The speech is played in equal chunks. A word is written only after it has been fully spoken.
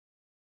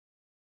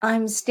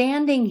I'm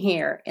standing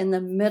here in the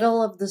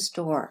middle of the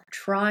store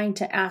trying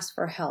to ask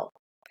for help.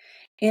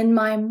 In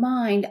my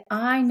mind,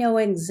 I know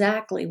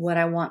exactly what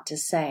I want to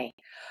say,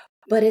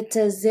 but it's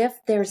as if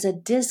there's a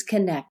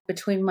disconnect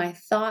between my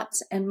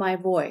thoughts and my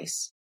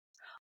voice.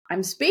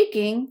 I'm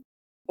speaking,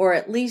 or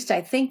at least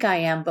I think I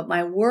am, but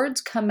my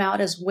words come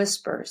out as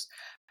whispers,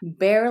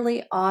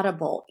 barely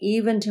audible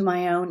even to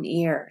my own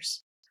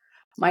ears.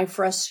 My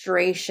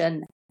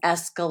frustration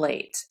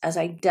escalates as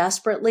I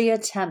desperately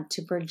attempt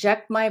to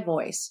project my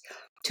voice,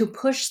 to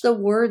push the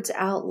words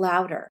out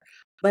louder,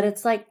 but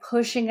it's like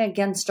pushing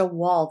against a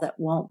wall that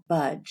won't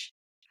budge.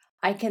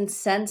 I can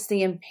sense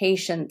the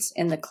impatience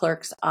in the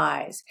clerk's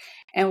eyes,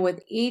 and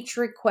with each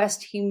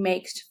request he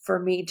makes for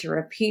me to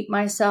repeat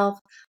myself,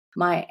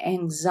 my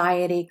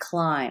anxiety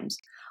climbs.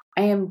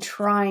 I am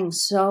trying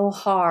so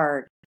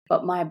hard,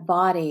 but my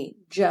body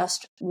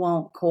just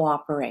won't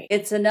cooperate.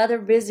 It's another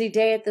busy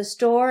day at the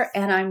store,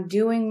 and I'm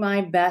doing my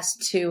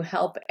best to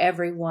help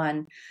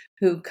everyone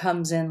who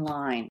comes in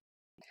line.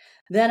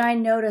 Then I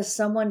notice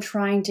someone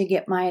trying to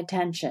get my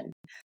attention.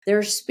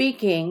 They're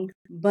speaking,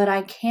 but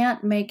I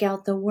can't make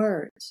out the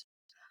words.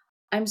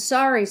 I'm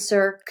sorry,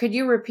 sir. Could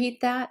you repeat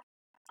that?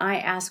 I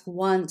ask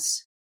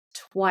once,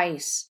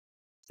 twice,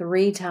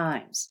 3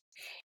 times.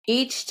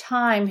 Each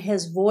time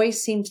his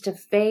voice seems to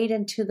fade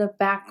into the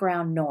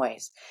background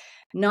noise,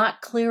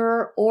 not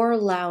clearer or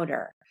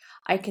louder.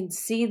 I can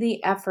see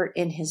the effort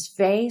in his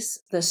face,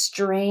 the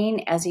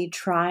strain as he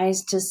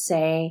tries to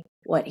say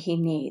what he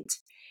needs.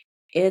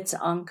 It's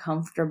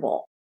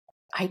uncomfortable.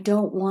 I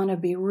don't want to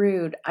be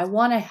rude. I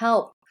want to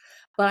help,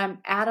 but I'm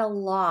at a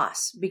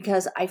loss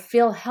because I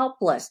feel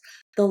helpless.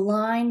 The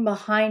line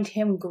behind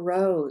him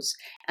grows,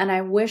 and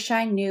I wish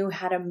I knew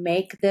how to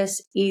make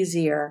this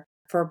easier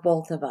for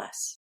both of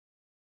us.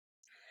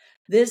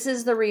 This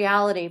is the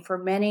reality for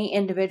many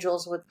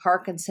individuals with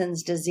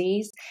Parkinson's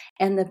disease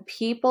and the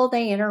people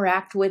they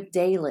interact with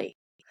daily.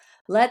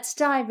 Let's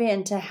dive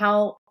into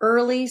how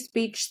early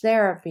speech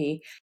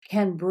therapy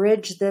can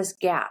bridge this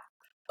gap,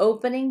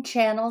 opening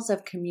channels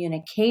of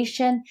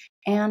communication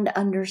and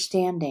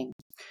understanding.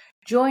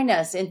 Join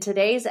us in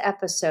today's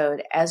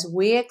episode as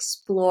we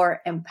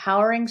explore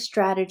empowering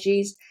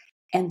strategies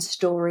and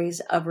stories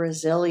of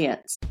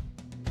resilience.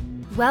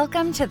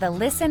 Welcome to the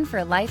Listen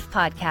for Life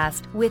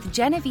podcast with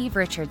Genevieve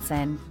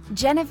Richardson.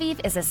 Genevieve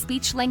is a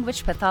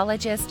speech-language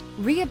pathologist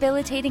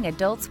rehabilitating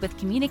adults with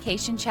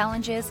communication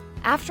challenges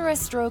after a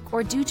stroke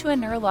or due to a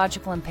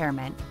neurological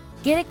impairment.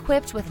 Get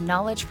equipped with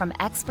knowledge from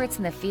experts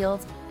in the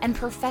field and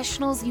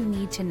professionals you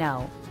need to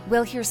know.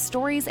 We'll hear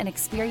stories and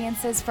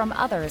experiences from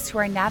others who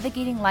are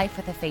navigating life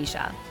with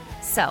aphasia.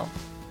 So,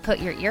 put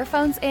your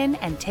earphones in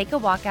and take a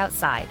walk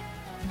outside.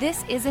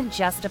 This isn't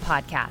just a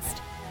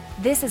podcast.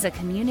 This is a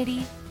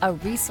community, a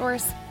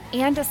resource,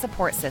 and a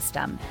support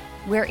system.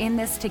 We're in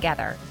this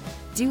together.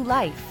 Do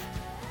life.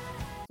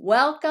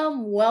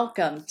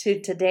 Welcome to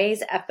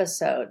today's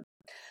episode.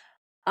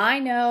 I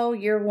know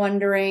you're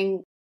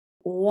wondering,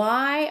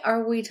 why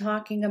are we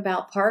talking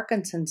about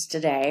Parkinson's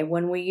today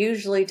when we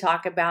usually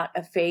talk about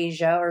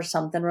aphasia or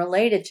something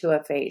related to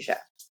aphasia?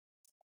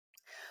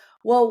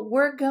 Well,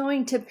 we're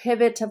going to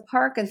pivot to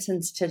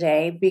Parkinson's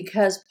today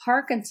because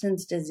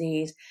Parkinson's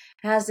disease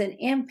has an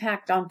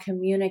impact on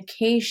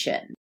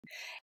communication.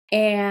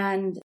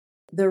 And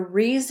the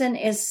reason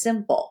is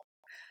simple.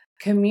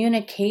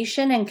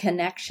 Communication and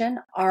connection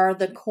are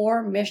the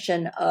core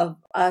mission of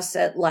us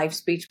at Life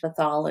Speech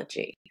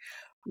Pathology.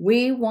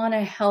 We want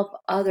to help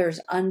others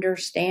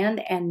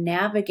understand and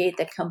navigate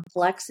the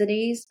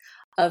complexities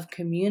of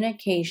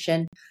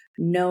communication,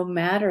 no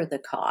matter the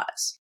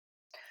cause.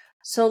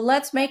 So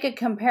let's make a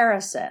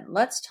comparison.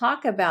 Let's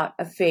talk about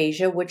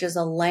aphasia, which is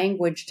a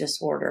language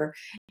disorder,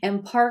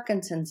 and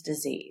Parkinson's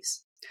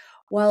disease.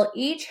 While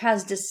each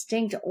has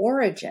distinct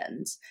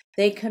origins,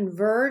 they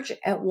converge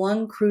at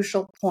one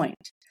crucial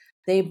point.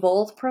 They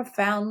both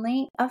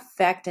profoundly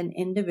affect an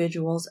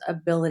individual's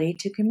ability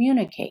to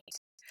communicate.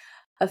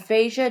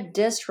 Aphasia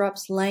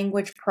disrupts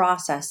language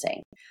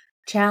processing,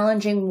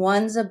 challenging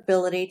one's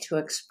ability to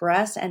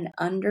express and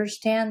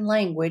understand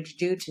language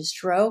due to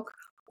stroke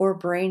or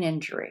brain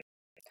injury.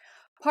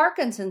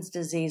 Parkinson's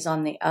disease,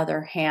 on the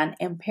other hand,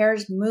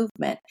 impairs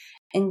movement,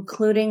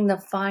 including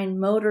the fine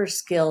motor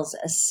skills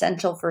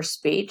essential for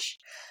speech,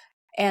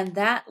 and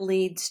that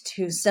leads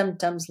to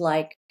symptoms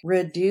like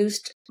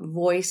reduced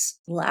voice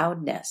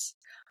loudness,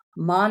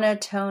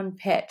 monotone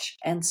pitch,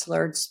 and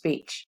slurred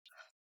speech.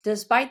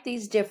 Despite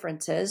these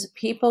differences,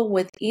 people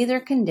with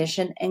either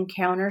condition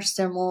encounter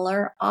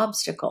similar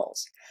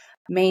obstacles,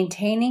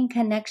 maintaining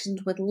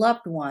connections with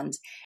loved ones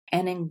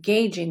and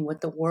engaging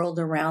with the world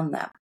around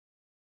them.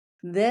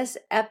 This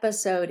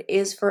episode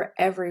is for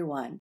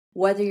everyone,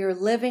 whether you're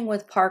living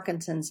with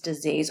Parkinson's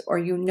disease or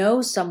you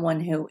know someone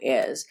who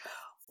is,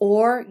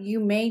 or you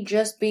may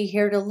just be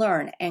here to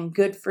learn, and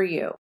good for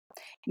you.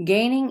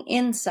 Gaining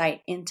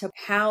insight into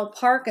how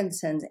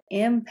Parkinson's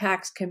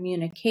impacts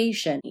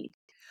communication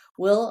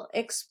We'll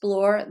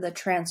explore the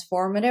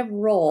transformative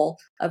role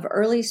of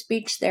early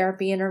speech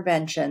therapy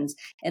interventions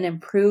in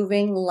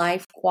improving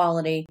life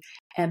quality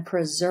and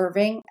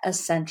preserving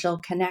essential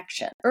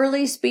connection.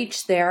 Early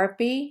speech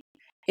therapy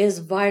is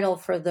vital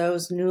for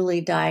those newly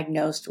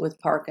diagnosed with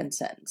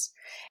Parkinson's,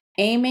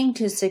 aiming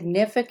to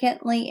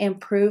significantly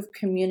improve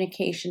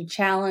communication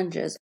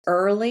challenges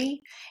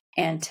early,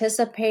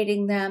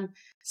 anticipating them,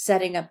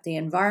 setting up the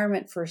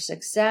environment for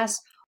success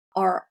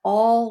are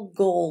all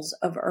goals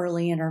of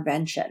early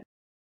intervention.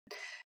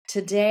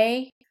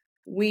 Today,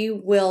 we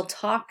will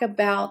talk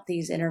about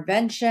these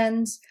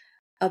interventions,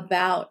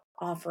 about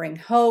offering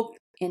hope,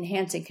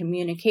 enhancing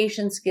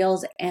communication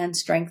skills, and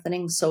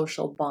strengthening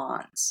social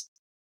bonds.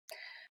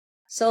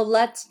 So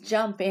let's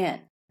jump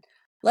in.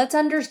 Let's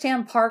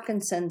understand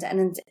Parkinson's and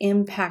its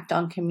impact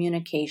on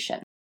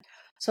communication.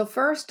 So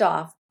first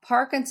off,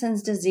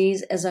 Parkinson's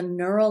disease is a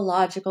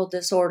neurological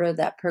disorder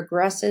that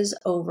progresses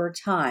over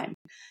time,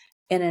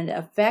 and it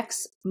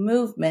affects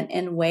movement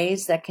in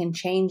ways that can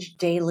change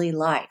daily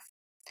life.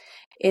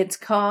 It's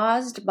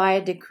caused by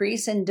a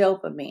decrease in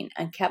dopamine,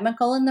 a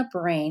chemical in the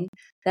brain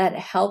that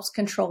helps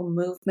control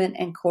movement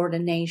and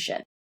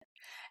coordination.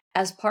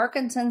 As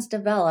Parkinson's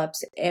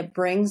develops, it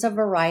brings a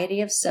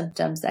variety of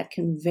symptoms that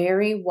can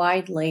vary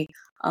widely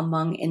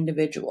among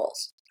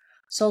individuals.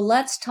 So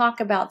let's talk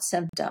about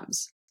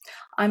symptoms.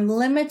 I'm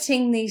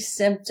limiting these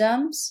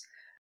symptoms.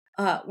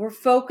 We're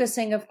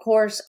focusing, of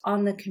course,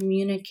 on the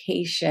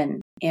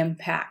communication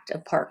impact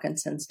of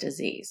Parkinson's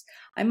disease.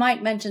 I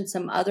might mention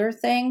some other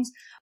things,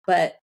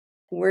 but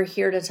we're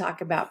here to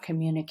talk about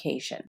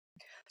communication.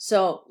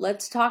 So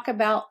let's talk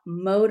about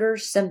motor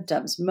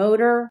symptoms,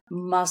 motor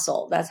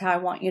muscle. That's how I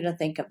want you to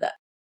think of them.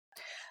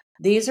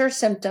 These are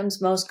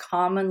symptoms most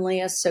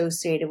commonly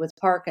associated with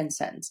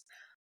Parkinson's.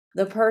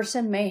 The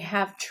person may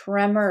have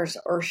tremors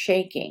or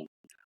shaking,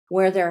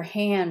 where their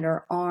hand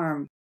or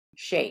arm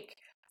shake,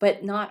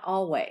 but not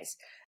always.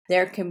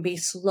 There can be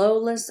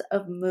slowness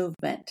of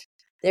movement.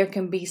 There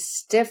can be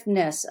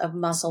stiffness of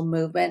muscle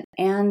movement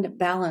and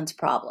balance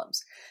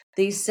problems.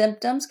 These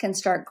symptoms can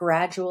start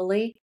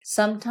gradually,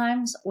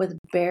 sometimes with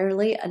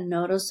barely a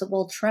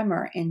noticeable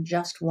tremor in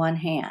just one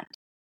hand.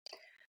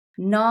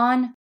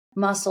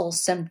 Non-muscle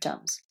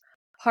symptoms.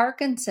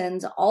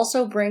 Parkinson's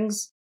also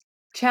brings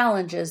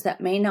challenges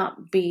that may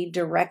not be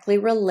directly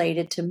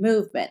related to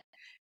movement.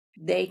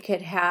 They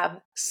could have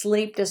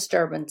sleep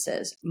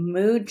disturbances,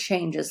 mood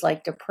changes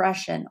like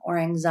depression or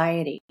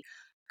anxiety,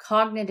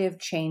 cognitive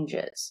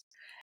changes.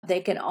 They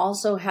can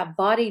also have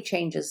body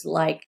changes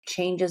like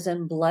changes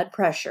in blood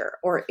pressure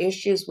or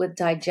issues with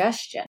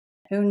digestion.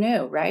 Who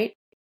knew, right?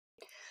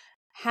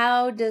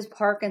 How does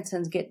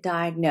Parkinson's get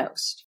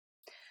diagnosed?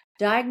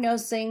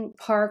 Diagnosing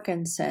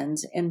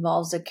Parkinson's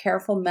involves a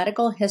careful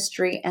medical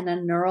history and a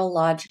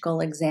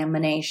neurological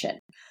examination.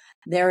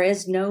 There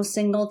is no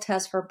single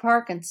test for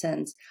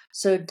Parkinson's,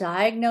 so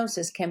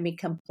diagnosis can be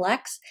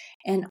complex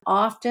and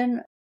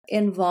often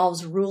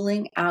involves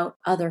ruling out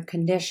other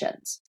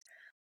conditions.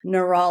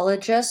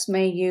 Neurologists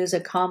may use a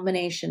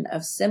combination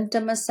of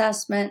symptom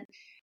assessment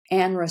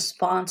and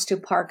response to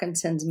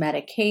Parkinson's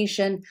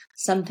medication,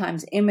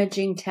 sometimes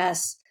imaging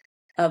tests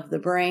of the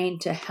brain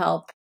to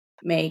help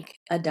make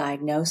a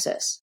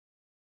diagnosis.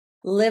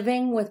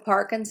 Living with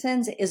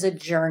Parkinson's is a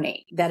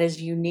journey that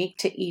is unique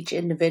to each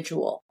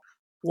individual.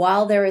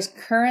 While there is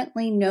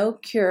currently no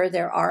cure,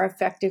 there are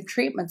effective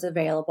treatments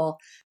available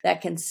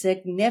that can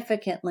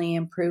significantly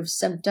improve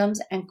symptoms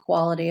and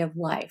quality of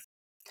life.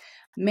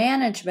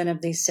 Management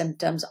of these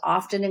symptoms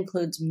often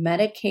includes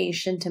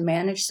medication to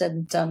manage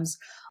symptoms,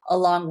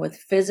 along with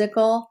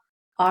physical,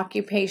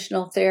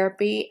 occupational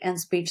therapy, and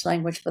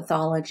speech-language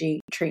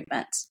pathology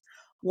treatments.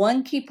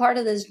 One key part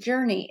of this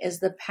journey is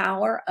the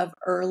power of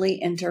early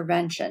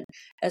intervention,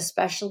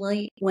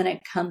 especially when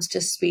it comes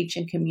to speech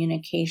and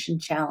communication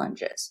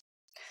challenges.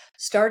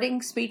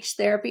 Starting speech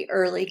therapy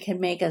early can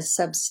make a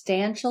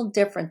substantial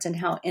difference in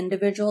how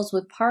individuals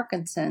with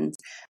Parkinson's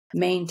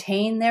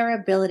maintain their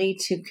ability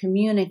to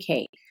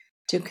communicate,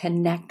 to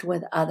connect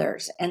with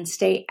others, and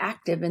stay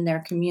active in their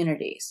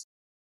communities.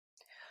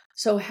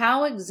 So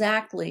how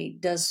exactly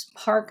does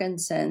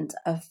Parkinson's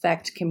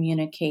affect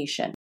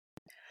communication?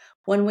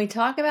 When we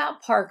talk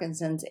about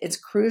Parkinson's, it's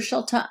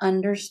crucial to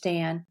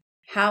understand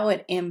how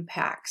it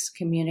impacts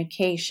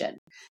communication.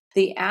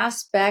 The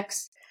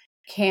aspects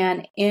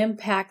can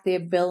impact the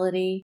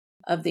ability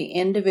of the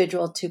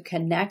individual to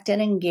connect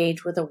and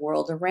engage with the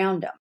world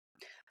around them.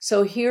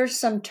 So here's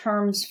some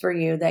terms for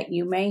you that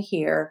you may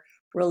hear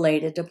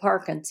related to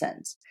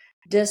Parkinson's.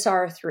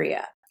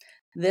 Dysarthria.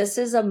 This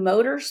is a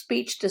motor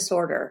speech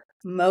disorder,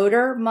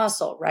 motor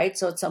muscle, right?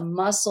 So it's a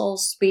muscle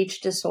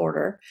speech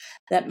disorder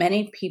that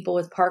many people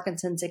with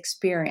Parkinson's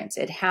experience.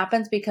 It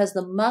happens because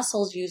the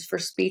muscles used for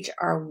speech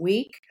are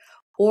weak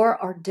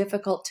or are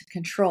difficult to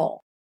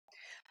control.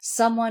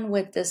 Someone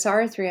with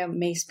dysarthria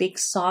may speak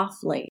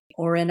softly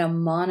or in a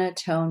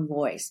monotone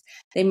voice.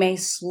 They may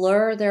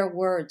slur their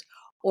words,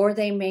 or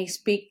they may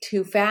speak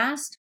too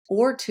fast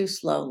or too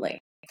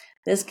slowly.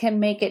 This can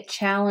make it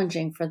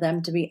challenging for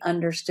them to be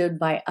understood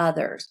by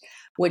others.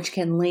 which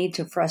can lead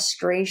to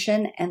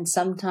frustration and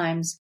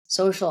sometimes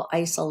social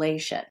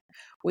isolation.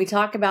 We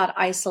talk about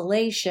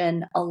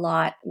isolation a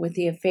lot with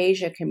the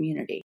aphasia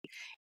community.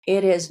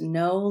 It is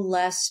no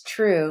less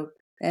true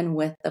than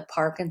with the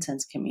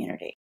Parkinson's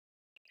community.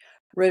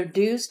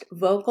 Reduced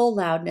vocal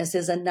loudness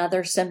is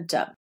another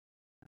symptom.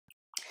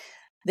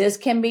 This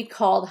can be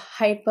called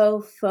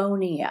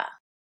hypophonia.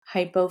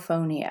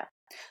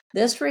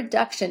 This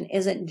reduction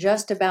isn't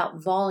just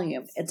about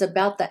volume. It's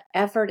about the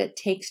effort it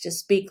takes to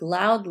speak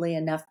loudly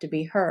enough to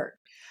be heard.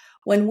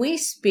 When we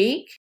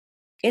speak,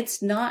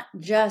 it's not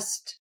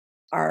just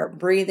our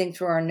breathing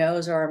through our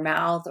nose or our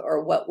mouth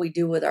or what we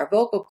do with our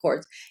vocal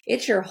cords.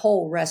 It's your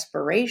whole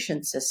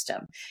respiration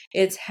system.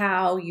 It's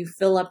how you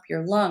fill up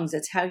your lungs.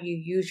 It's how you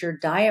use your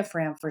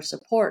diaphragm for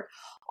support.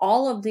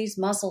 All of these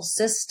muscle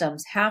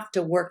systems have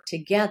to work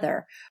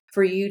together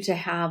for you to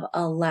have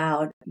a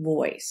loud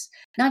voice.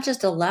 Not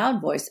just a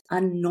loud voice, a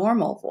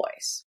normal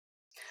voice.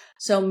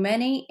 So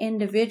many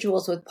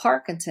individuals with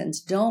Parkinson's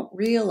don't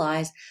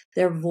realize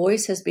their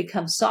voice has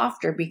become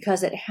softer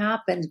because it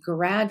happens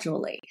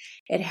gradually.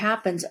 It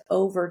happens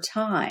over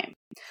time.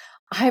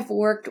 I've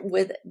worked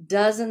with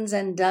dozens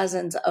and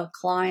dozens of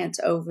clients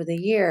over the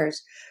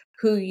years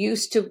who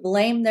used to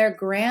blame their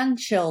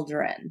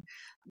grandchildren,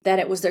 that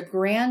it was their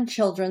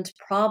grandchildren's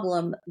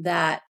problem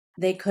that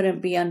they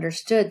couldn't be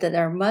understood, that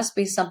there must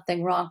be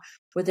something wrong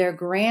with their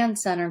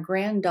grandson or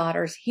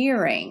granddaughter's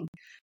hearing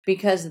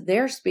because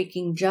they're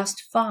speaking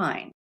just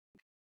fine.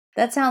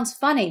 That sounds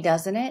funny,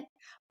 doesn't it?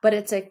 But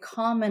it's a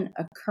common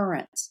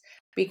occurrence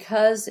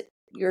because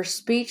your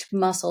speech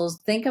muscles,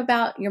 think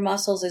about your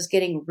muscles as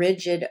getting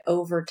rigid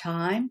over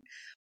time,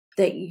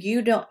 that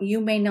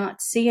you may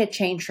not see a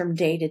change from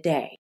day to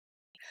day.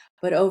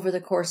 But over the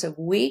course of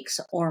weeks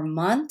or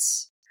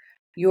months,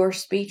 your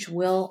speech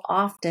will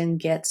often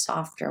get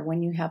softer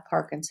when you have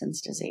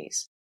Parkinson's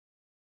disease.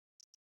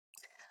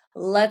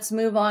 Let's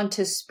move on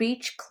to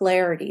speech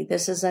clarity.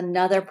 This is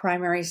another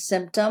primary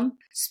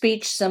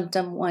speech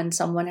symptom when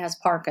someone has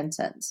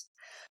Parkinson's.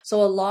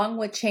 So along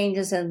with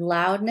changes in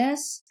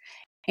loudness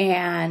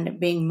and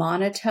being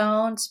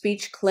monotone,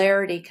 speech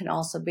clarity can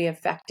also be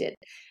affected.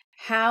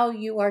 How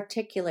you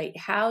articulate,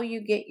 how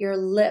you get your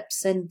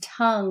lips and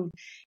tongue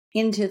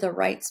into the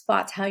right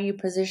spots, how you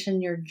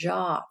position your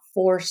jaw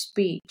for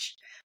speech,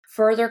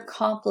 further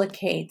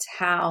complicates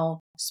how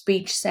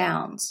speech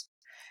sounds.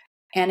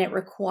 And it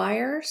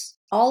requires,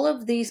 all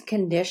of these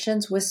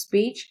conditions with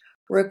speech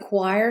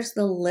requires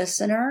the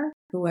listener,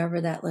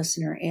 whoever that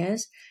listener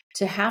is,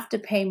 to have to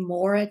pay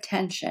more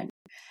attention,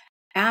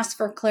 ask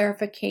for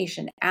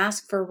clarification,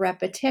 ask for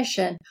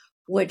repetition,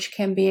 which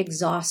can be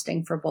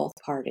exhausting for both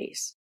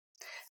parties.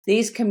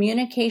 These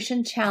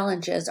communication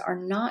challenges are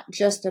not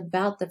just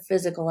about the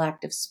physical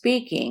act of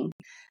speaking.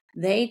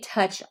 They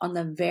touch on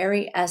the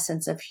very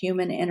essence of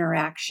human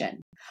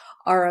interaction,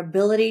 our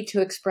ability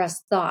to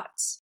express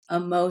thoughts,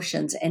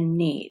 emotions, and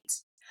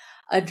needs.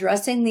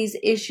 Addressing these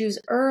issues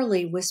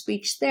early with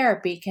speech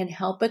therapy can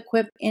help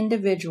equip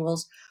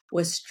individuals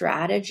with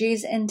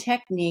strategies and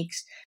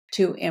techniques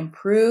to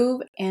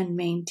improve and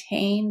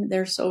maintain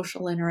their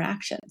social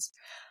interactions.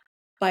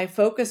 By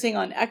focusing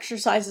on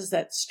exercises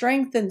that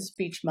strengthen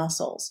speech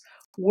muscles,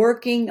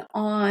 working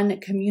on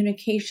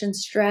communication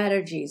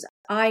strategies,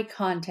 eye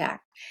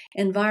contact,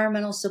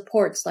 environmental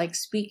supports like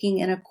speaking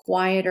in a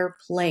quieter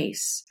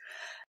place,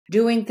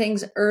 doing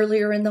things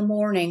earlier in the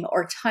morning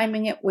or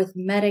timing it with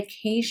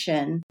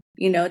medication,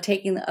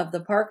 taking of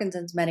the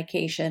Parkinson's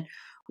medication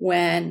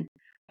when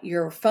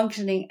you're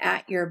functioning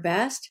at your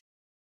best.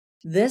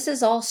 This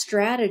is all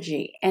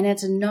strategy, and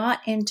it's not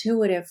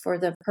intuitive for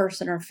the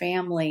person or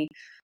family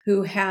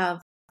who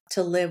have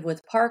to live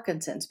with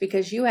Parkinson's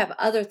because you have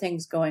other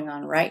things going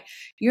on, right?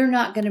 You're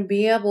not going to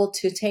be able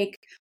to take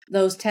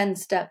those 10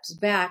 steps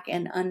back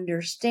and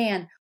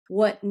understand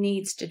what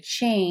needs to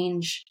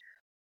change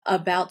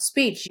about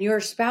speech. Your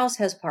spouse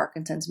has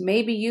Parkinson's.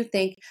 Maybe you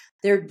think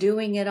they're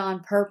doing it on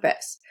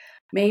purpose.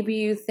 Maybe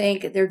you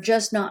think they're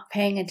just not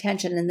paying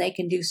attention and they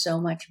can do so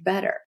much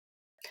better.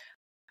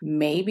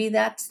 Maybe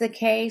that's the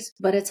case,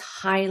 but it's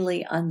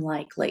highly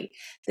unlikely.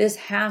 This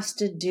has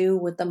to do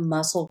with the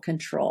muscle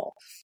control.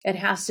 It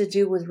has to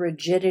do with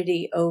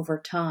rigidity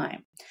over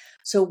time.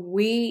 So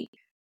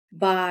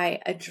by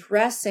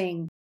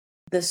addressing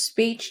the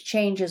speech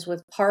changes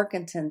with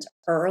Parkinson's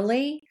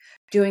early,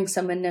 doing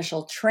some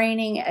initial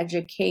training,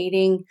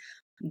 educating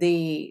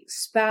the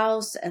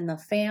spouse and the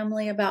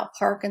family about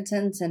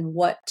Parkinson's and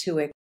what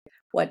to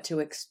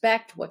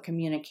expect, what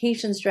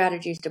communication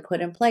strategies to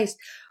put in place,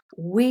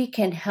 we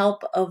can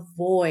help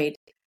avoid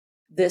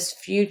this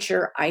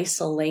future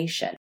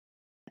isolation.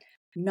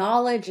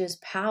 Knowledge is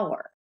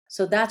power.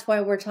 So that's why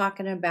we're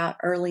talking about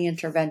early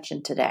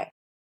intervention today.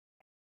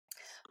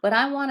 But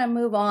I want to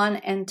move on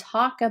and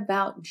talk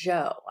about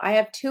Joe. I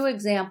have 2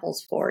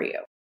 examples for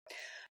you.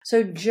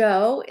 So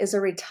Joe is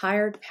a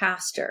retired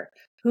pastor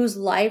whose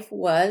life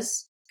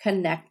was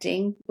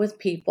connecting with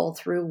people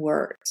through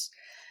words.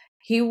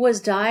 He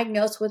was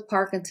diagnosed with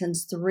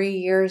Parkinson's 3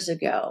 years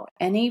ago,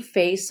 and he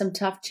faced some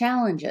tough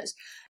challenges.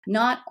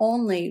 Not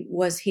only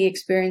was he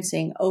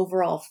experiencing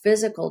overall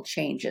physical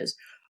changes,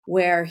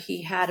 where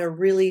he had a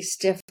really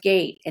stiff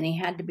gait and he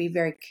had to be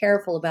very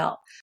careful about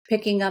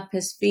picking up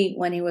his feet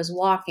when he was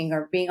walking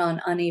or being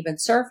on uneven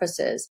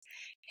surfaces,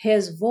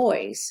 his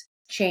voice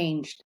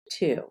changed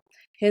too.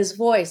 His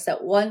voice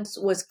that once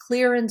was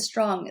clear and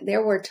strong,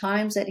 there were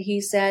times that he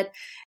said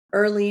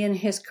early in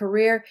his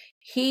career,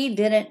 he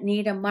didn't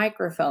need a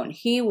microphone.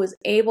 He was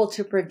able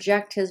to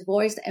project his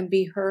voice and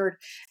be heard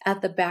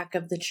at the back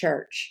of the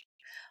church.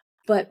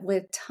 But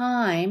with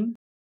time,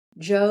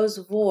 Joe's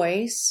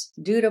voice,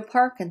 due to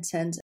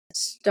Parkinson's,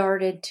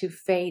 started to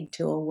fade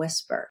to a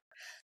whisper.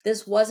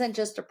 This wasn't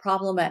just a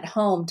problem at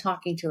home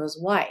talking to his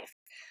wife,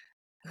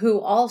 who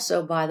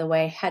also, by the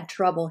way, had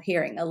trouble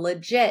hearing, a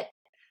legit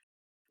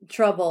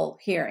trouble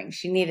hearing.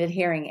 She needed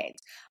hearing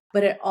aids.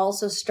 But it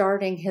also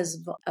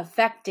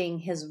affecting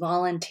his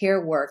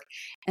volunteer work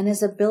and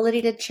his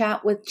ability to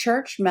chat with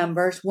church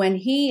members when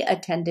he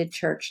attended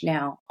church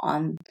now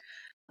on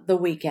the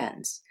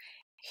weekends.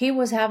 He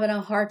was having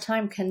a hard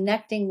time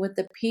connecting with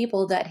the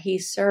people that he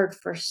served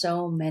for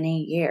so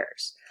many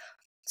years.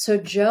 So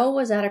Joe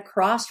was at a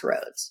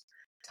crossroads.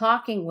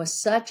 Talking was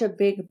such a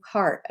big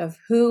part of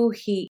who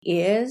he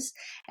is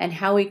and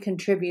how he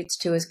contributes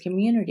to his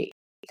community.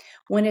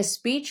 When his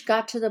speech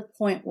got to the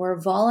point where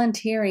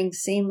volunteering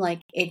seemed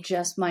like it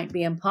just might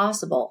be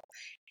impossible,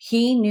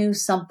 he knew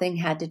something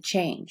had to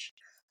change.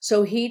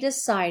 So he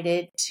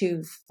decided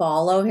to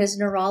follow his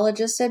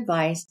neurologist's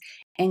advice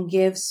and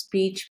give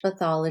speech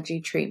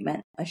pathology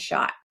treatment a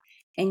shot.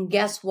 And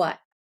guess what?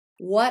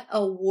 What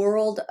a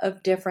world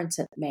of difference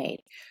it made.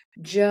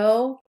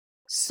 Joe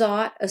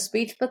sought a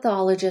speech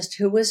pathologist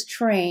who was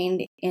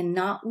trained in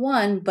not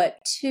one, but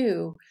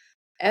two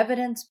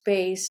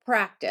evidence-based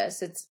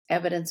practice. It's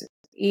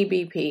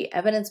EBP,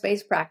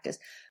 evidence-based practice,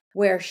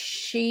 where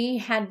she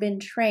had been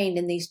trained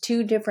in these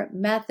two different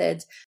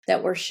methods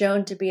that were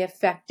shown to be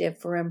effective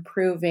for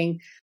improving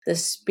the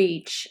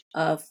speech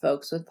of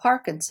folks with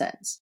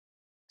Parkinson's.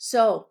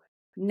 So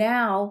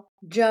now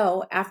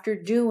Joe, after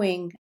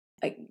doing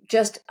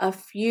just a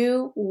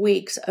few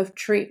weeks of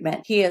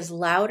treatment, he is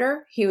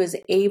louder. He was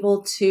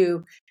able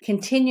to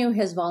continue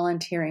his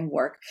volunteering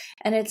work.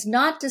 And it's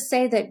not to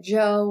say that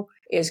Joe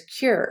is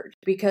cured,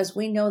 because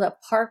we know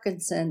that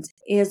Parkinson's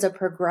is a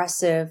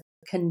progressive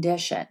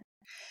condition,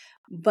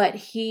 but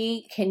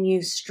he can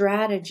use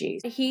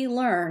strategies. He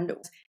learned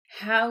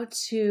how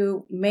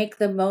to make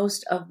the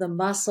most of the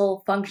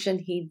muscle function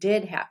he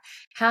did have,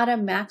 how to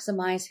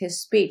maximize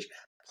his speech.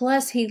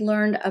 Plus, he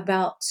learned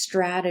about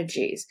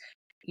strategies.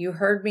 You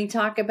heard me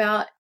talk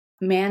about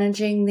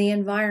managing the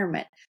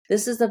environment.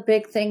 This is a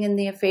big thing in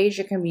the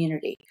aphasia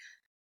community.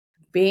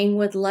 Being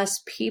with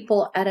less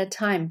people at a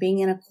time, being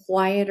in a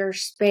quieter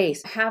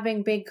space,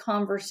 having big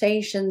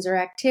conversations or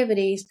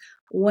activities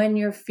when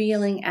you're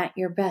feeling at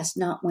your best,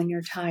 not when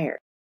you're tired.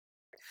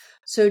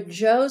 So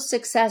Joe's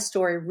success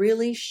story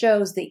really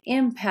shows the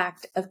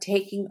impact of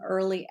taking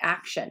early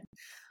action.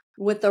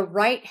 With the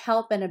right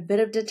help and a bit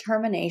of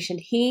determination,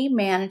 he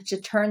managed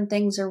to turn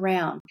things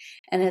around.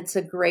 And it's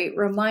a great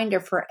reminder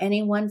for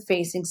anyone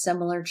facing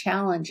similar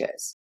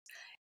challenges.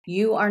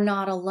 You are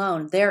not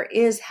alone. There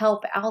is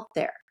help out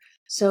there.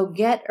 So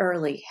get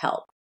early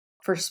help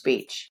for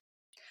speech.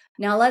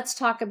 Now let's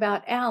talk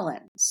about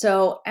Alan.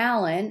 So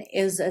Alan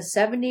is a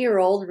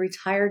 70-year-old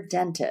retired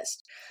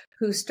dentist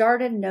who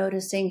started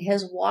noticing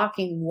his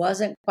walking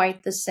wasn't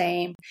quite the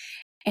same.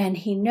 And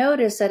he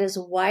noticed that his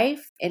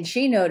wife, and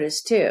she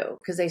noticed too,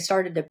 because they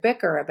started to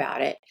bicker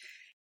about it,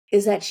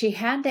 is that she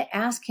had to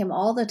ask him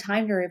all the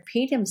time to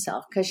repeat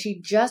himself because she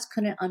just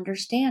couldn't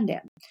understand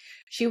him.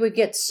 She would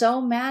get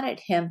so mad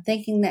at him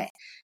thinking that,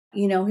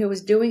 he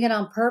was doing it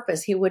on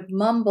purpose. He would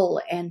mumble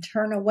and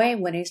turn away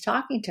when he's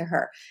talking to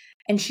her.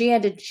 And she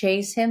had to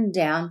chase him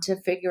down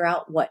to figure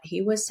out what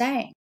he was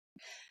saying.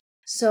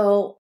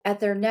 So at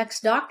their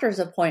next doctor's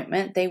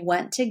appointment, they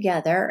went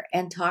together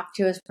and talked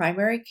to his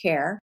primary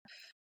care,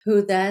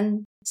 who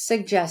then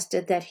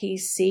suggested that he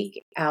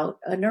seek out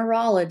a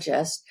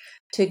neurologist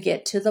to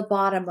get to the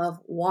bottom of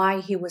why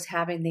he was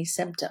having these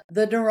symptoms.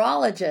 The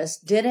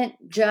neurologist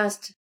didn't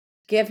just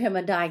give him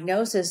a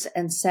diagnosis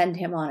and send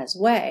him on his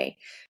way.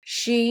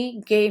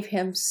 She gave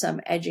him some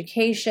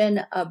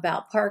education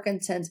about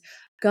Parkinson's,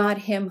 got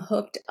him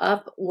hooked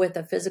up with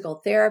a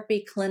physical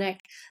therapy clinic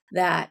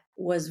that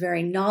was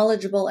very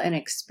knowledgeable and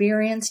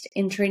experienced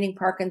in treating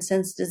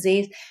Parkinson's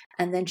disease.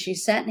 And then she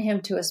sent him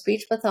to a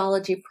speech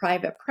pathology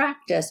private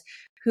practice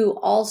who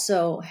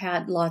also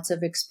had lots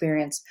of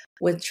experience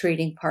with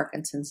treating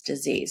Parkinson's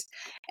disease.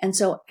 And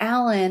so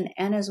Alan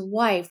and his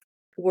wife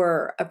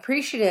were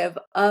appreciative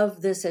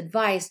of this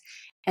advice,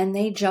 and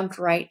they jumped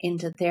right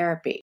into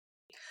therapy.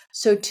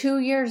 So 2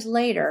 years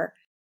later,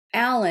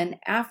 Alan,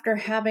 after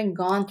having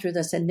gone through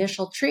this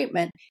initial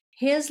treatment,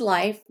 his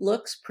life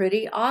looks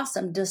pretty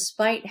awesome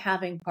despite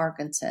having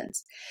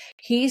Parkinson's.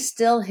 He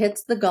still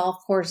hits the golf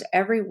course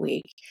every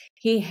week.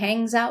 He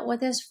hangs out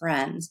with his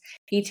friends.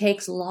 He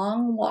takes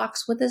long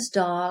walks with his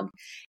dog.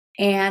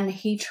 and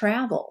he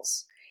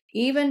travels.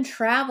 Even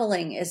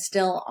traveling is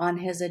still on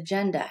his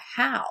agenda.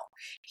 How?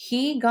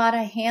 He got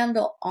a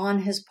handle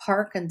on his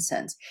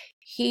Parkinson's.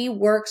 He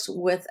works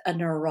with a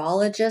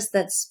neurologist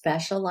that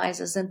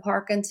specializes in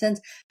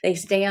Parkinson's. They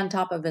stay on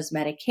top of his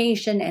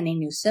medication, any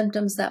new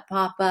symptoms that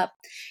pop up.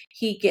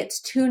 He gets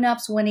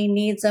tune-ups when he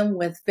needs them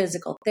with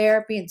physical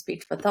therapy and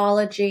speech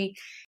pathology.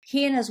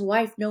 He and his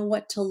wife know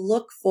what to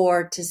look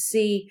for to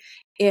see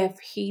if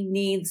he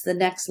needs the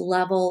next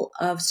level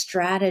of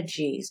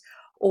strategies,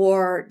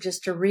 or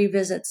just to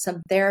revisit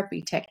some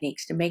therapy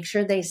techniques to make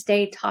sure they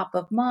stay top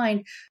of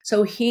mind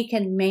so he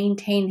can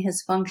maintain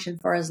his function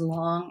for as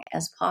long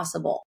as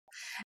possible.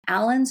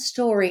 Alan's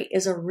story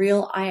is a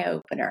real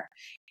eye-opener.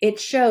 It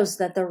shows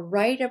that the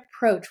right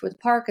approach with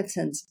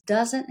Parkinson's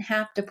doesn't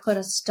have to put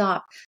a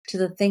stop to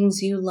the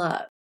things you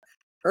love.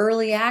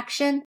 Early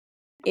action,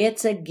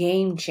 it's a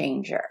game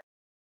changer.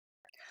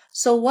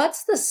 So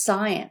what's the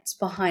science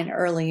behind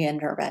early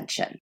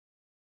intervention?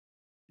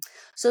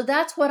 So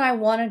that's what I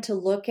wanted to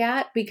look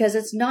at, because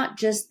it's not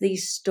just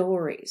these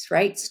stories,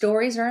 right?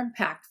 Stories are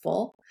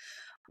impactful,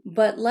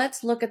 but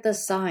let's look at the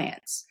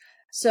science.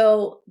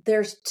 So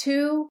there's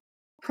two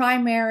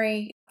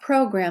primary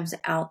programs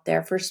out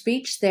there for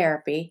speech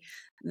therapy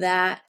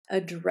that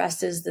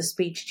addresses the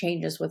speech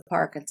changes with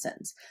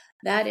Parkinson's.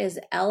 That is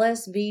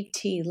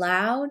LSVT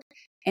Loud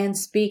and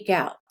Speak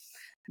Out.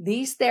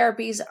 These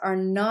therapies are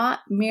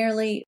not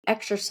merely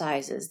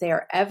exercises. They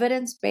are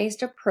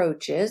evidence-based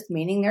approaches,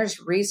 meaning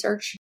there's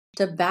research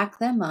to back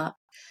them up,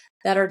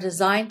 that are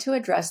designed to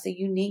address the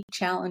unique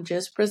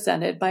challenges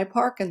presented by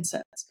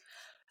Parkinson's.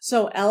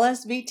 So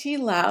LSVT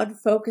Loud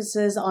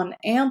focuses on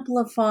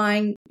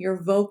amplifying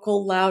your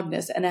vocal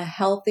loudness in a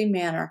healthy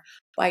manner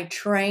by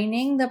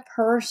training the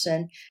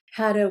person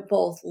how to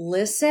both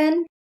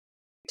listen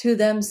to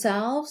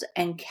themselves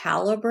and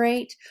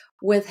calibrate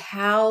with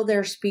how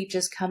their speech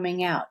is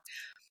coming out.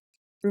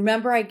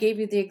 Remember, I gave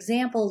you the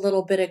example a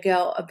little bit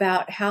ago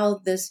about how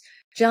this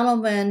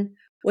gentleman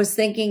was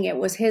thinking it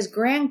was his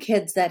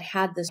grandkids that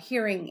had this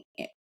hearing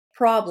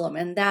problem,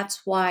 and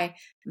that's why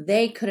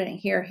they couldn't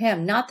hear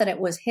him, not that it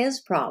was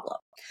his problem.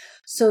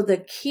 So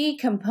the key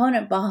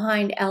component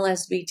behind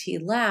LSVT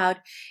Loud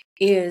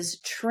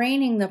is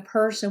training the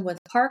person with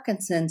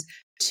Parkinson's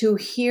to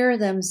hear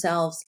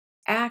themselves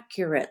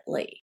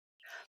accurately.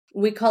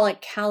 We call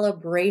it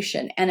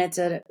calibration, and it's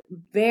a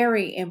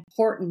very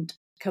important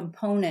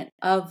component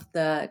of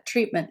the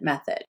treatment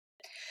method.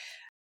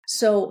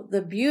 So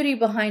the beauty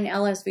behind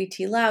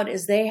LSVT Loud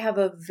is they have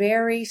a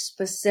very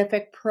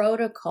specific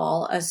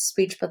protocol a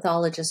speech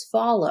pathologists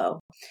follow,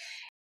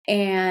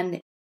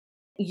 and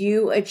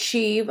you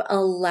achieve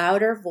a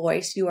louder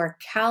voice, you are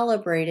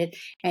calibrated,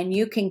 and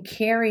you can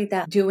carry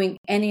that doing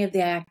any of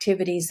the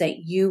activities that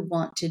you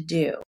want to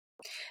do.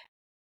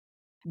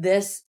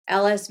 This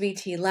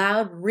LSVT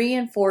Loud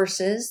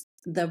reinforces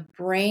the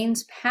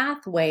brain's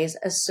pathways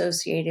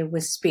associated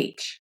with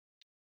speech.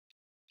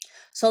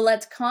 So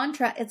let's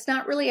contrast. It's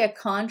not really a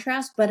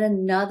contrast, but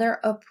another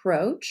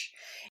approach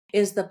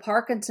is the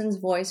Parkinson's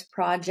Voice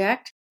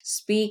Project,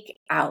 Speak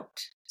Out.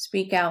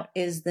 Speak Out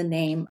is the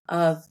name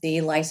of the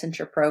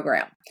licensure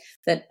program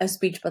that a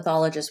speech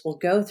pathologist will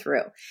go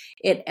through.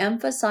 It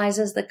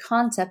emphasizes the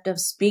concept of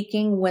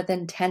speaking with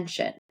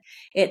intention.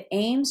 It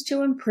aims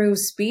to improve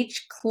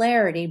speech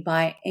clarity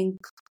by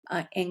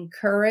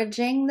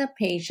encouraging the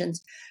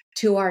patients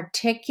to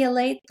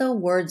articulate the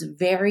words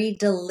very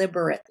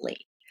deliberately.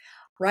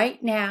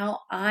 Right now,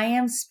 I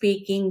am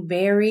speaking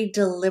very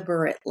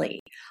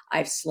deliberately.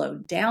 I've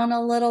slowed down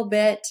a little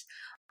bit.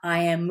 I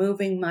am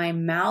moving my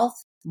mouth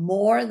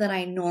more than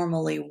I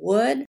normally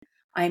would.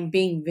 I'm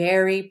being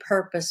very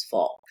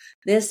purposeful.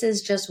 This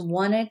is just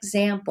one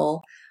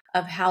example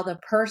of how the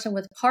person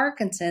with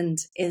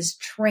Parkinson's is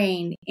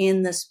trained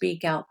in the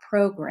Speak Out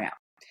program.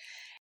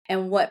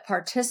 And what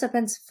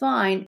participants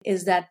find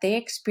is that they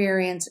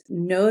experience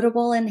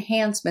notable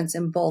enhancements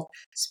in both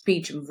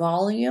speech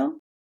volume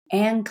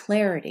and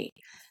clarity.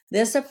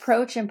 This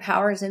approach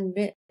empowers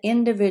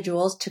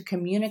individuals to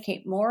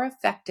communicate more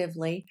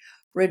effectively,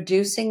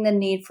 reducing the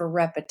need for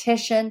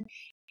repetition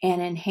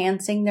and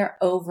enhancing their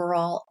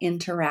overall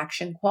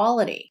interaction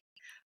quality.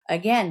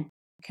 Again,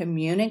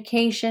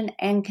 communication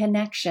and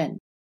connection.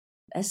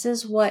 This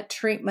is what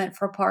treatment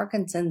for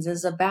Parkinson's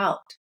is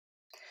about.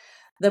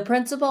 The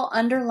principle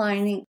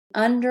underlying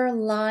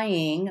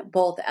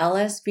both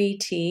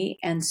LSVT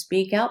and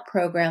Speak Out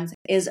programs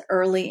is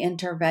early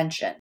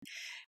intervention.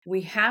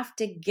 We have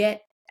to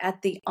get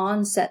at the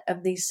onset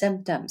of these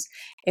symptoms.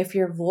 If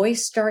your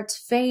voice starts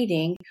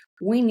fading,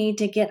 we need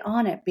to get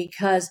on it,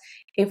 because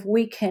if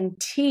we can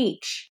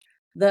teach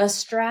the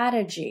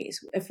strategies,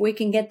 if we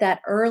can get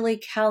that early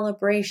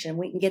calibration,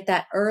 we can get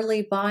that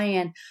early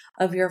buy-in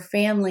of your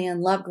family and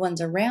loved ones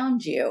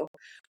around you,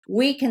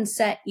 we can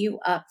set you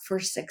up for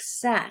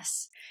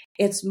success.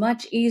 It's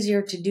much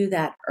easier to do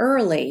that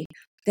early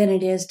than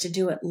it is to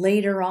do it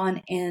later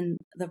on in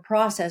the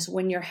process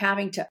when you're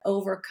having to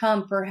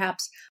overcome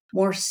perhaps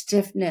more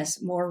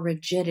stiffness, more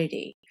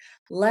rigidity.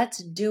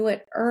 Let's do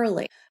it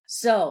early.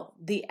 So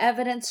the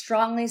evidence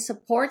strongly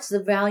supports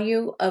the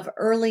value of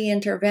early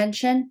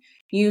intervention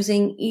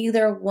using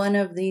either one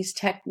of these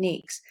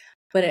techniques,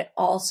 but it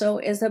also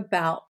is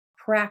about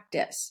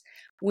practice.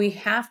 We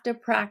have to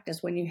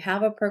practice. When you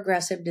have a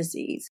progressive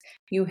disease,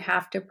 you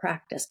have to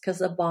practice because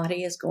the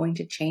body is going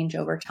to change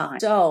over time.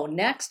 So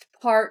next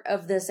part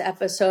of this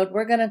episode,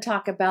 we're going to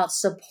talk about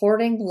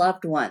supporting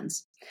loved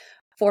ones.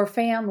 For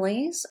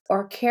families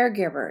or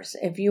caregivers,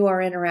 if you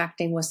are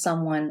interacting with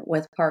someone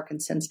with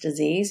Parkinson's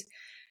disease,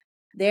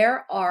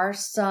 there are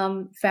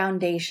some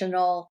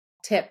foundational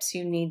tips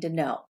you need to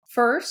know.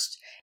 First,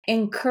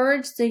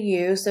 encourage the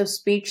use of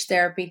speech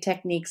therapy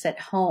techniques at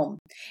home.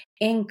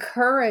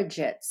 Encourage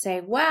it. Say,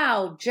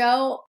 wow,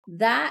 Joe,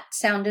 that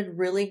sounded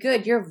really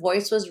good. Your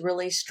voice was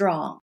really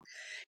strong.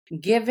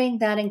 Giving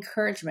that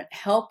encouragement,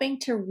 helping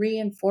to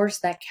reinforce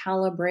that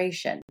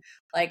calibration.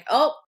 Like,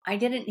 oh, I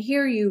didn't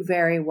hear you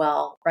very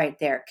well right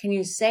there. Can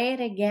you say it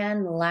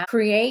again loud?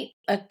 Create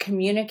a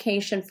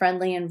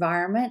communication-friendly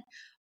environment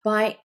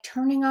by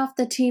turning off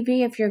the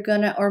TV if you're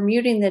going to, or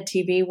muting the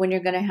TV when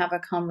you're going to have a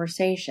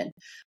conversation.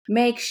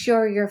 Make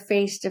sure you're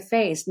face to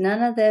face.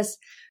 None of this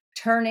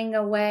turning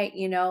away,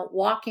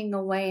 walking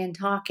away and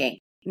talking.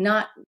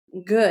 Not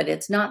good.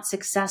 It's not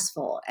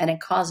successful and it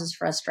causes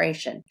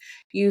frustration.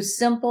 Use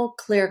simple,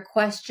 clear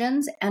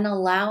questions and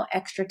allow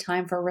extra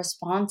time for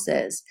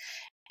responses.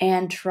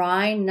 And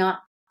try not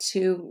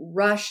to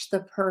rush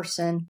the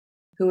person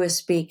who is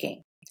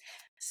speaking.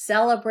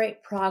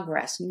 Celebrate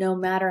progress, no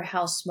matter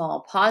how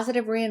small.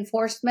 Positive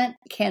reinforcement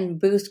can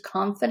boost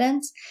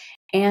confidence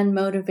and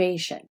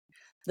motivation.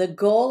 The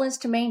goal is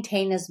to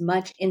maintain as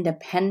much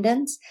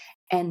independence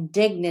and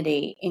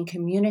dignity in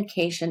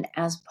communication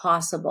as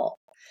possible.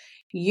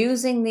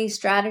 Using these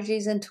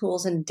strategies and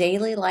tools in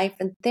daily life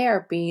and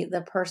therapy,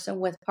 the person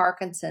with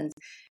Parkinson's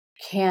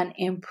can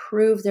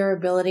improve their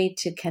ability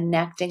to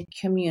connect and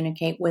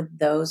communicate with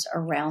those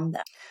around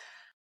them.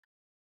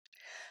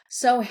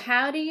 So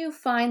how do you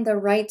find the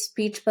right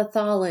speech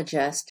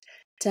pathologist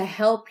to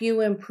help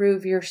you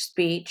improve your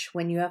speech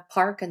when you have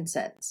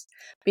Parkinson's?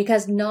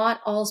 Because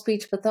not all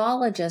speech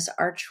pathologists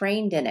are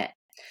trained in it.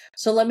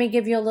 So let me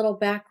give you a little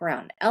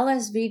background.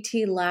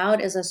 LSVT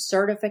Loud is a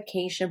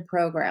certification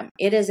program.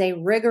 It is a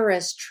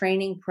rigorous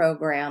training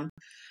program.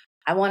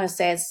 I want to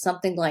say it's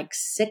something like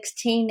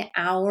 16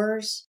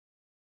 hours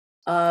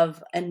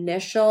of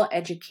initial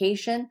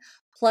education.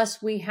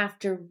 Plus, we have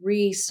to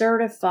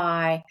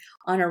recertify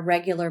on a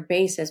regular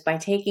basis by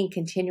taking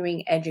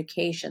continuing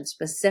education,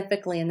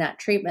 specifically in that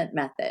treatment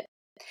method.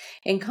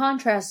 In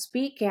contrast,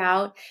 Speak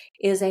Out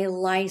is a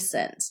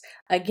license.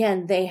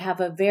 Again, they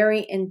have a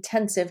very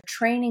intensive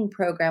training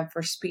program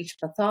for speech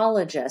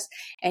pathologists,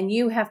 and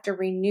you have to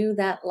renew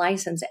that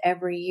license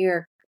every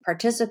year,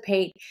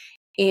 participate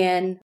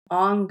in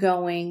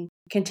ongoing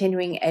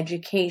continuing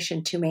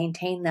education to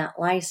maintain that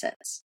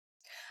license.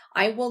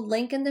 I will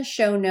link in the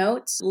show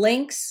notes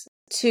links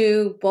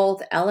to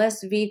both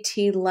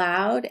LSVT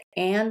Loud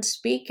and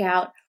Speak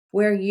Out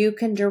where you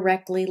can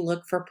directly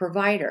look for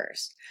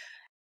providers.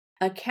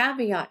 A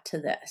caveat to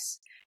this,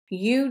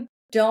 you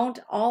don't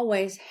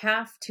always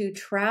have to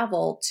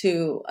travel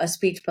to a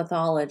speech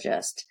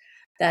pathologist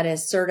that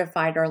is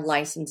certified or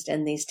licensed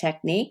in these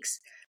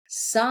techniques.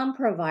 Some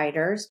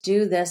providers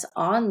do this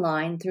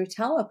online through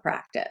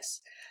telepractice.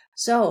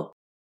 So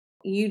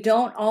you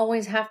don't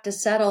always have to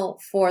settle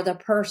for the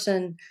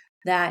person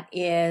that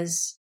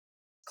is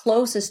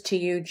closest to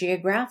you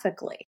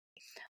geographically.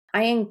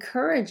 I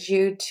encourage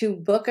you to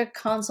book a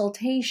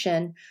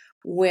consultation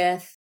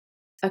with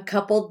a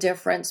couple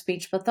different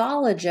speech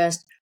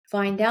pathologists,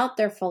 find out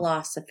their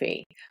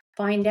philosophy,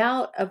 find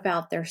out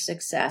about their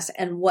success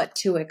and what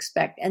to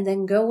expect, and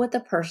then go with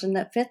the person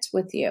that fits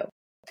with you.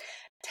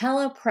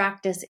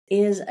 Telepractice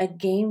is a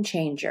game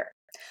changer,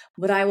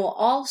 but I will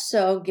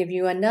also give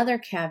you another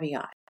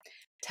caveat.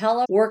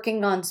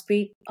 Working on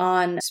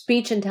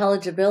speech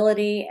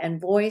intelligibility and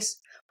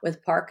voice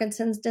with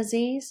Parkinson's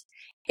disease,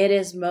 it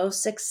is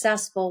most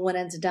successful when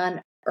it's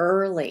done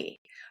early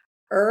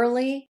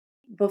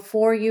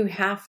before you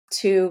have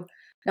to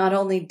not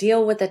only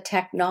deal with the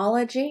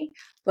technology,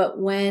 but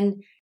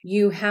when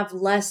you have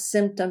less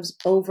symptoms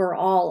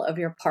overall of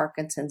your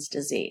Parkinson's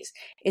disease.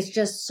 It's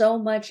just so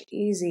much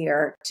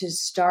easier to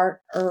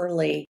start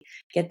early,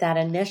 get that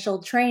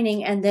initial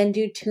training, and then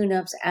do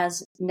tune-ups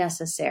as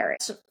necessary.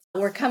 So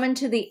we're coming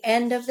to the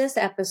end of this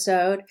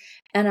episode,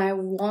 and I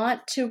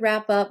want to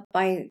wrap up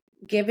by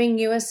giving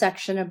you a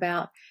section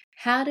about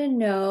how to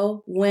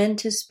know when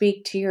to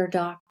speak to your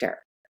doctor.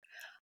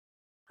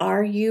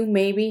 Are you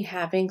maybe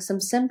having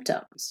some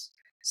symptoms?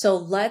 So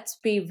let's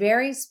be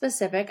very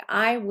specific.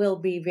 I will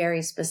be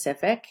very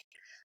specific.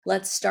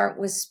 Let's start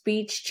with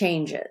speech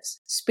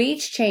changes.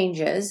 Speech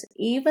changes,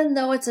 even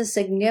though it's a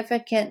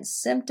significant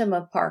symptom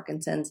of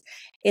Parkinson's,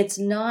 it's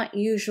not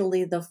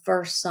usually the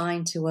first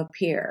sign to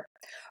appear.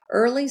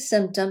 Early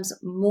symptoms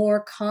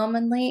more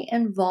commonly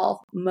involve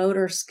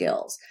motor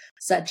skills,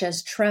 such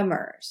as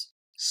tremors,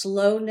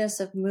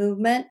 slowness of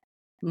movement,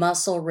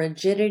 muscle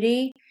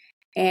rigidity,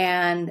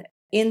 and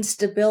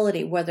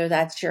instability, whether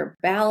that's your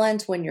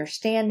balance when you're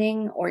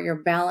standing or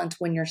your balance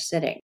when you're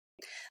sitting.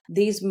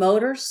 These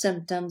motor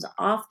symptoms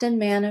often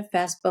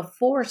manifest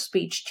before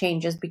speech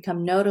changes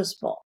become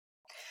noticeable.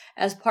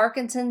 As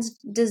Parkinson's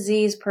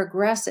disease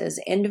progresses,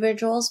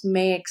 individuals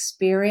may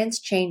experience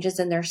changes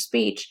in their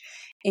speech,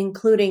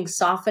 including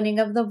softening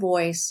of the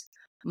voice,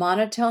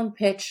 monotone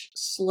pitch,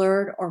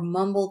 slurred or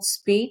mumbled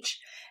speech,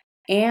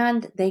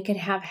 and they could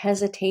have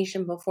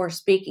hesitation before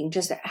speaking,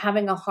 just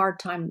having a hard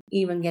time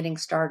even getting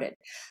started.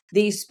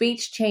 These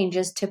speech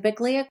changes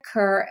typically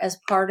occur as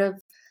part of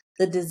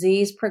the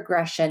disease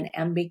progression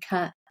and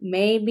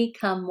may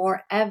become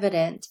more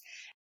evident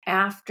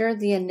after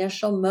the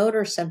initial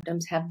motor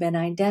symptoms have been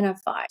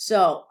identified.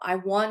 So I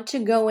want to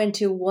go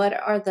into what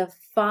are the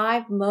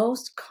 5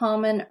 most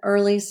common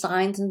early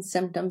signs and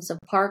symptoms of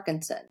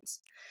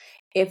Parkinson's.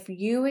 If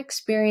you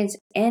experience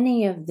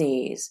any of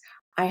these,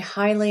 I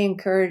highly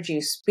encourage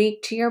you,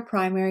 speak to your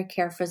primary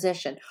care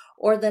physician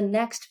or the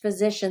next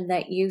physician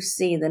that you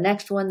see, the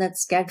next one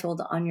that's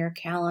scheduled on your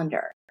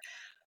calendar.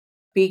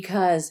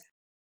 Because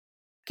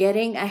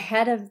getting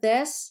ahead of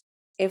this,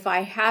 if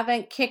I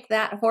haven't kicked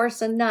that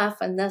horse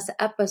enough in this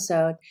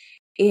episode,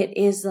 it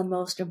is the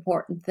most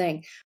important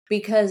thing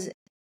because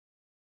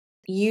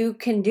you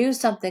can do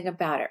something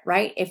about it,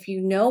 right? If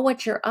you know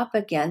what you're up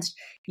against,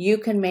 you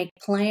can make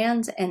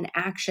plans and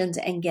actions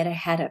and get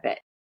ahead of it.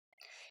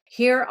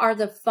 Here are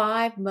the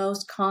 5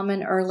 most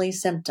common early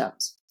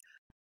symptoms.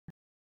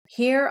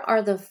 Here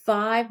are the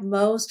 5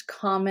 most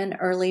common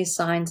early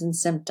signs and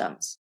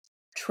symptoms.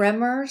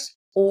 Tremors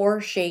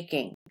or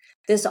shaking.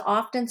 This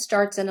often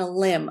starts in a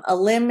limb. A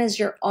limb is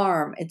your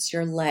arm. It's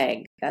your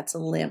leg. That's a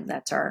limb.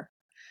 That's our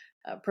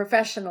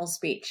professional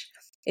speech.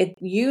 It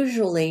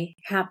usually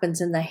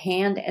happens in the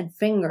hand and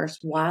fingers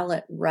while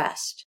at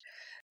rest.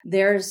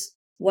 There's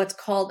what's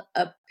called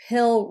a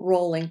pill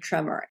rolling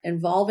tremor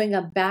involving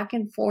a back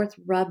and forth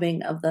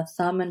rubbing of the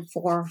thumb and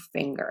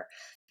forefinger.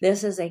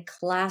 This is a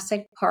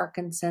classic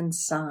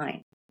Parkinson's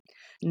sign.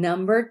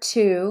 Number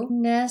 2,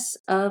 slowness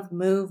of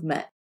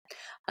movement.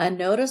 A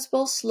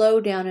noticeable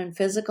slowdown in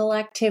physical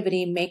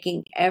activity,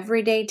 making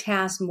everyday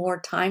tasks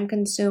more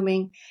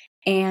time-consuming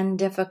and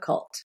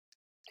difficult.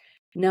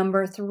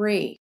 Number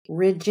 3,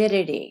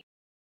 rigidity.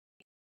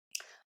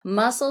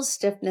 Muscle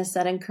stiffness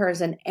that occurs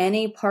in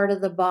any part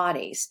of the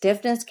body.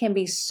 Stiffness can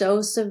be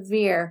so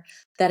severe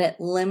that it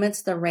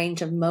limits the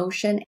range of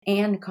motion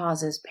and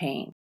causes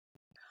pain.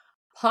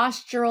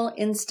 Postural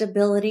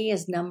instability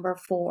is number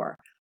 4.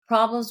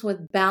 Problems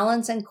with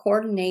balance and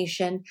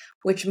coordination,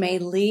 which may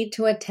lead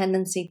to a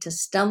tendency to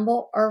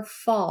stumble or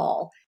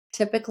fall,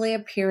 typically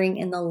appearing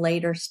in the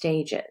later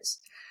stages.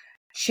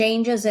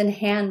 Changes in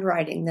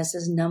handwriting, this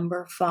is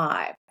number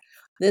 5.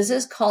 This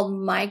is called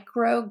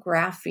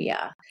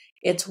micrographia.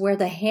 It's where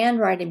the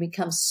handwriting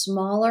becomes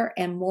smaller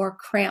and more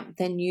cramped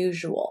than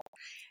usual.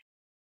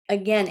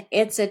 Again,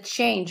 it's a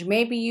change.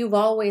 Maybe you've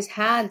always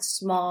had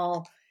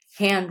small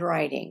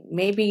handwriting.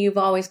 Maybe you've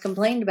always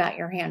complained about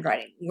your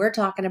handwriting. We're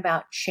talking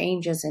about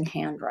changes in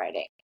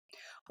handwriting.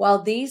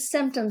 While these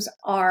symptoms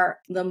are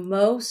the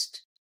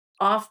most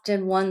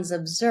often ones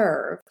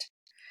observed,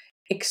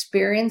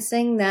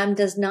 experiencing them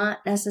does not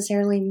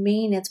necessarily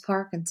mean it's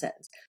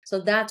Parkinson's.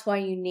 So that's why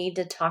you need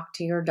to talk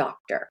to your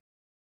doctor.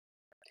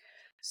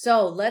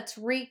 So let's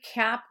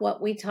recap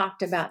what we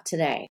talked about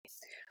today.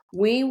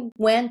 We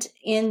went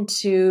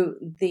into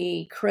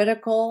the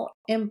critical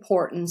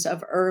importance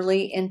of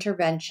early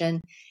intervention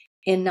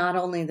in not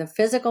only the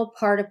physical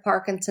part of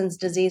Parkinson's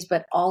disease,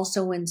 but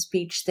also in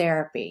speech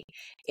therapy.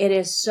 It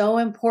is so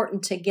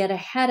important to get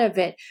ahead of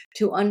it,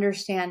 to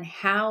understand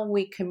how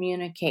we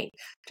communicate,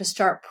 to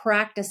start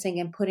practicing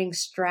and putting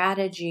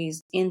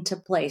strategies into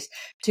place,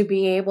 to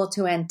be able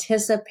to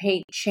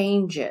anticipate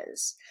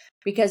changes.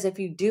 Because if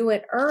you do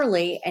it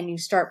early and you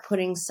start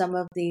putting some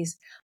of these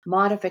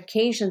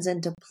modifications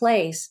into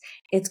place,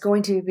 it's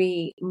going to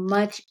be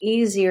much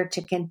easier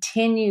to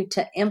continue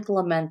to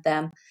implement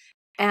them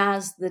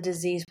as the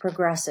disease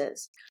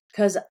progresses.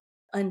 Because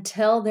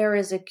until there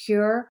is a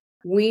cure,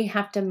 we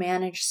have to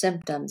manage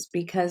symptoms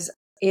because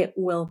it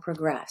will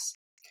progress.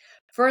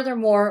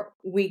 Furthermore,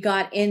 we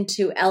got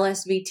into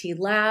LSVT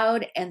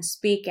loud and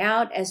speak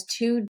out as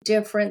 2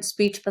 different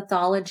speech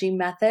pathology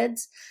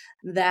methods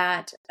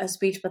that a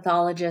speech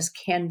pathologist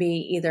can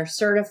be either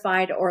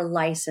certified or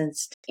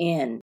licensed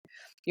in.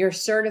 You're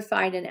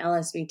certified in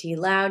LSVT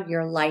loud,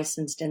 you're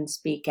licensed in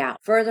speak out.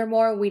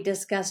 Furthermore, we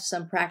discussed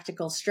some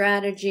practical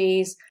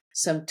strategies,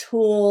 some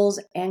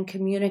tools, and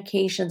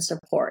communication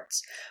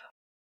supports.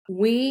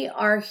 We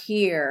are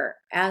here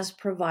as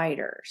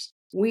providers.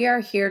 We are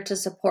here to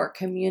support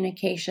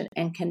communication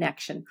and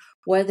connection.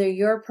 Whether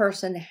your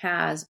person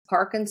has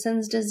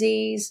Parkinson's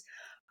disease,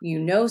 you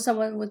know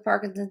someone with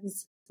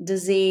Parkinson's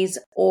disease,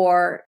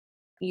 or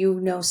you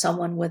know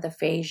someone with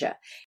aphasia.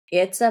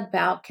 It's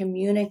about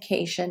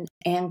communication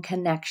and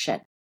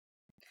connection.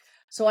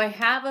 So I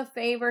have a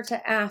favor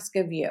to ask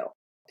of you.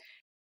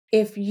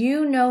 If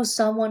you know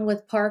someone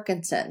with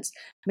Parkinson's,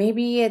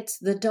 maybe it's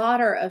the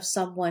daughter of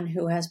someone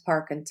who has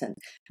Parkinson's.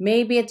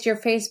 Maybe it's your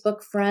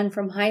Facebook friend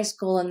from high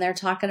school and they're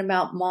talking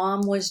about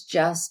mom was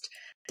just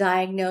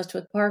diagnosed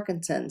with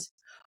Parkinson's.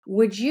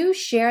 Would you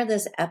share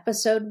this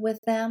episode with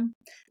them?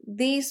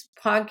 These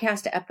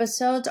podcast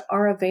episodes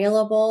are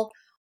available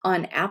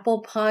on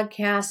Apple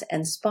Podcasts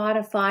and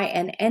Spotify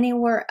and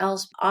anywhere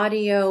else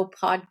audio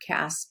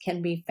podcasts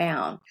can be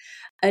found.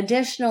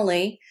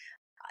 Additionally,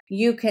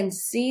 you can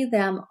see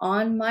them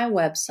on my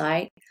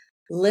website,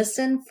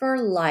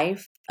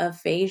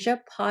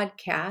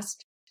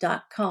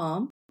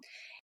 listenforlifeaphasiapodcast.com.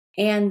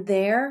 And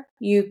there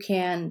you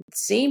can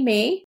see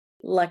me.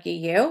 Lucky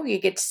you, you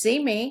get to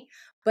see me.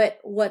 But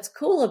what's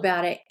cool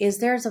about it is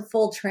there's a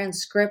full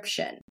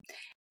transcription,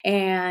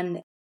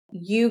 and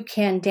you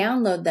can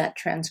download that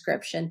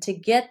transcription to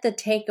get the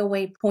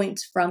takeaway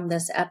points from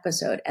this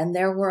episode. And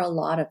there were a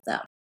lot of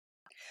them.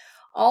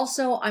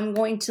 Also, I'm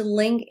going to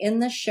link in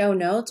the show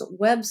notes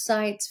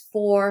websites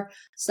for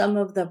some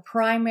of the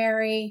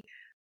primary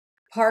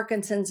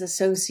Parkinson's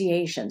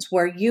associations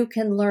where you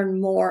can learn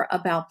more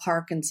about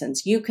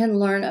Parkinson's. You can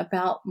learn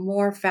about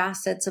more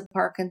facets of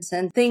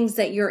Parkinson's, things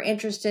that you're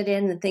interested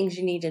in and things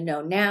you need to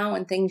know now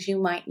and things you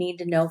might need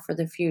to know for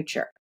the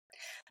future.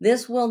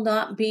 This will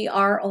not be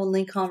our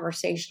only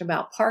conversation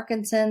about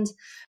Parkinson's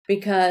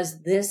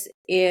because this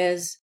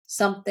is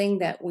something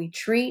that we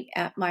treat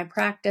at my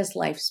practice,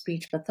 Life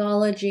Speech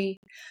Pathology.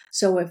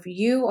 So if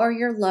you or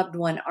your loved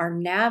one are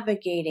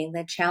navigating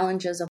the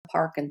challenges of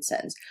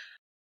Parkinson's,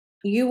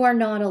 you are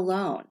not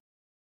alone.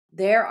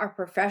 There are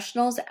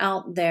professionals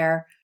out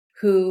there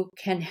who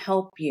can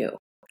help you,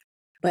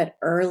 but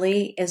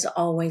early is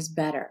always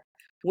better.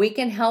 We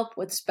can help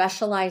with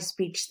specialized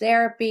speech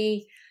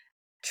therapy,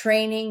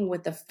 training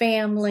with the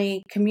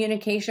family,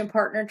 communication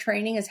partner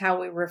training is how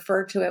we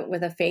refer to it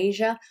with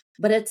aphasia,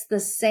 but it's the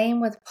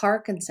same with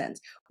Parkinson's.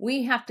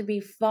 We have to be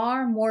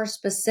far more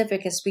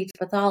specific as speech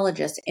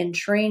pathologists in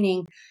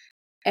training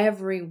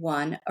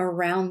everyone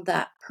around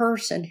that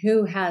person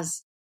who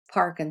has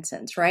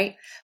Parkinson's, right?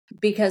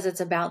 Because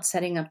it's about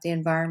setting up the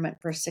environment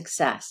for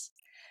success.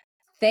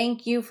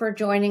 Thank you for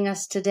joining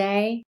us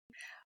today.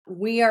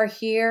 We are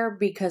here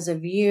because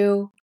of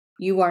you.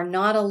 You are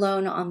not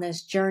alone on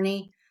this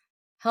journey.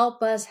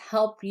 Help us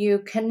help you.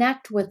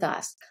 Connect with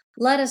us.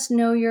 Let us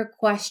know your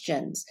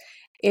questions.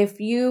 If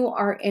you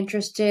are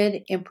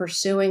interested in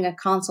pursuing a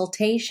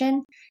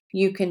consultation,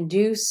 you can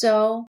do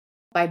so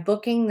by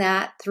booking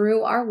that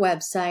through our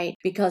website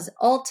because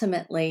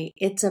ultimately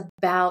it's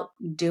about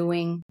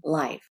doing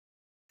life.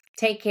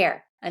 Take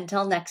care.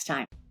 Until next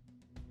time.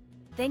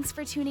 Thanks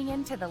for tuning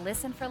in to the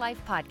Listen for Life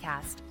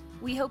podcast.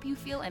 We hope you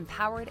feel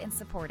empowered and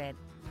supported.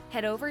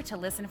 Head over to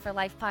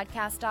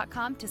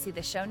listenforlifepodcast.com to see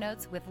the show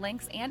notes with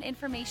links and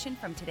information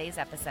from today's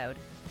episode.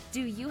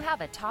 Do you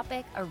have a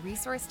topic, a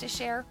resource to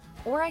share,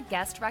 or a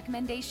guest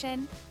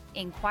recommendation?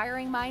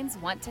 Inquiring minds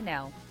want to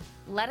know.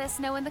 Let us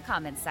know in the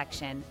comments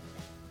section.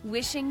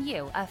 Wishing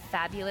you a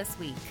fabulous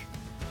week.